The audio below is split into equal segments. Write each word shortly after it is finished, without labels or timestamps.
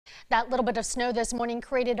That little bit of snow this morning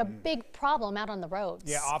created a big problem out on the roads.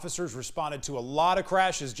 Yeah, officers responded to a lot of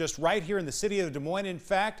crashes just right here in the city of Des Moines. In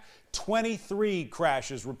fact, 23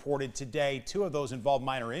 crashes reported today. 2 of those involved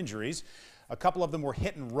minor injuries. A couple of them were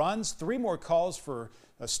hit and runs. 3 more calls for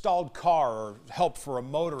a stalled car or help for a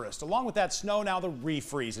motorist. Along with that snow, now the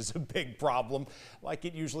refreeze is a big problem, like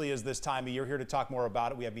it usually is this time of year. Here to talk more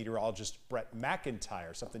about it, we have meteorologist Brett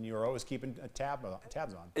McIntyre, something you're always keeping tabs on.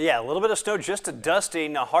 Yeah, a little bit of snow, just a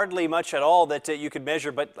dusting, hardly much at all that you could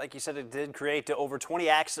measure, but like you said, it did create over 20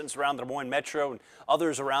 accidents around the Des Moines Metro and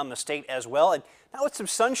others around the state as well. And now with some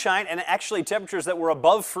sunshine and actually temperatures that were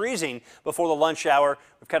above freezing before the lunch hour,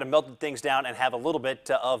 we've kind of melted things down and have a little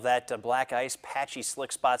bit of that black ice, patchy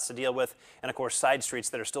slick spots to deal with, and of course side streets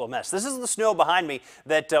that are still a mess. This is the snow behind me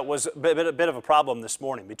that was a bit of a problem this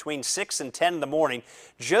morning. Between 6 and 10 in the morning,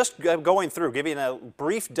 just going through, giving a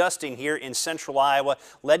brief dusting here in central Iowa,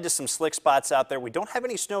 led to some slick spots out there. We don't have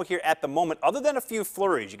any snow here at the moment other than a few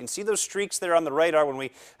flurries. You can see those streaks there on the radar when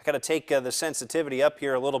we kind of take the sensitivity up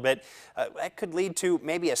here a little bit. That could lead to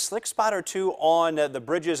maybe a slick spot or 2 on the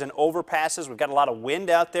bridges and overpasses. We've got a lot of wind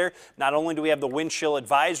out there. Not only do we have the wind chill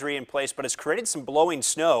advisory in place, but it's created some blowing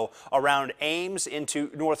snow around Ames into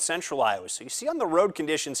north central Iowa. So you see on the road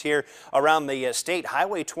conditions here around the state,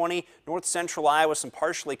 Highway 20, north central Iowa, some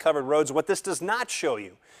partially covered roads. What this does not show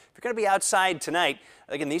you, if you're going to be outside tonight,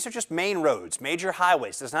 again, these are just main roads, major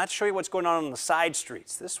highways. Does not show you what's going on the side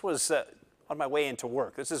streets. This was on my way into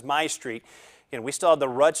work. This is my street. And we still have the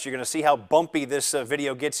ruts. You're going to see how bumpy this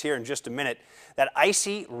video gets here in just a minute. That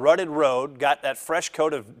icy, rutted road got that fresh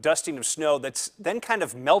coat of dusting of snow that's then kind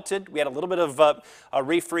of melted. We had a little bit of a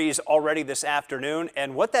refreeze already this afternoon.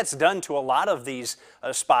 And what that's done to a lot of these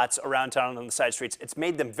spots around town on the side streets, it's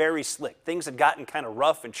made them very slick. Things had gotten kind of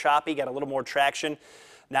rough and choppy, got a little more traction.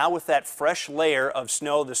 Now with that fresh layer of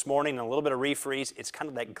snow this morning and a little bit of refreeze, it's kind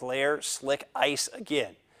of that glare, slick ice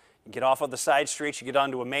again. You get off of the side streets, you get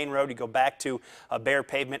onto a main road, you go back to a bare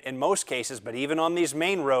pavement in most cases, but even on these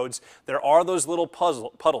main roads, there are those little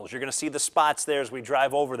puddles. You're going to see the spots there as we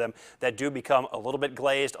drive over them that do become a little bit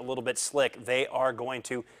glazed, a little bit slick. They are going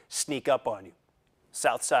to sneak up on you.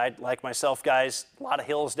 South side, like myself, guys, a lot of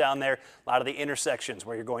hills down there, a lot of the intersections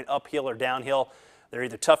where you're going uphill or downhill. They're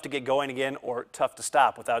either tough to get going again or tough to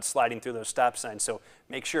stop without sliding through those stop signs. So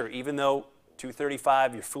make sure, even though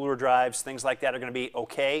 235, your Fuller drives, things like that are going to be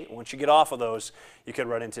okay. Once you get off of those, you could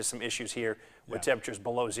run into some issues here with temperatures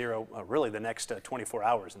below 0, really the next 24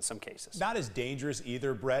 hours in some cases. Not as dangerous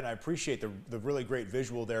either, Brett. I appreciate the really great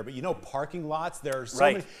visual there, but you know, parking lots, there are so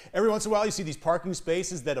many. Every once in a while, you see these parking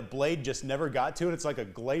spaces that a blade just never got to, and it's like a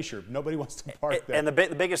glacier. Nobody wants to park there. And the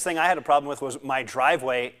biggest thing I had a problem with was my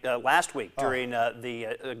driveway last week during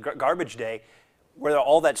the garbage day, where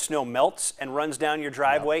all that snow melts and runs down your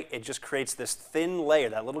driveway. It just creates this thin layer,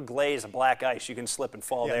 that little glaze of black ice. You can slip and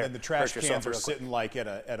fall there. And then the trash cans are sitting like at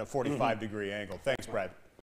a 45-degree angle. Thanks, Brad.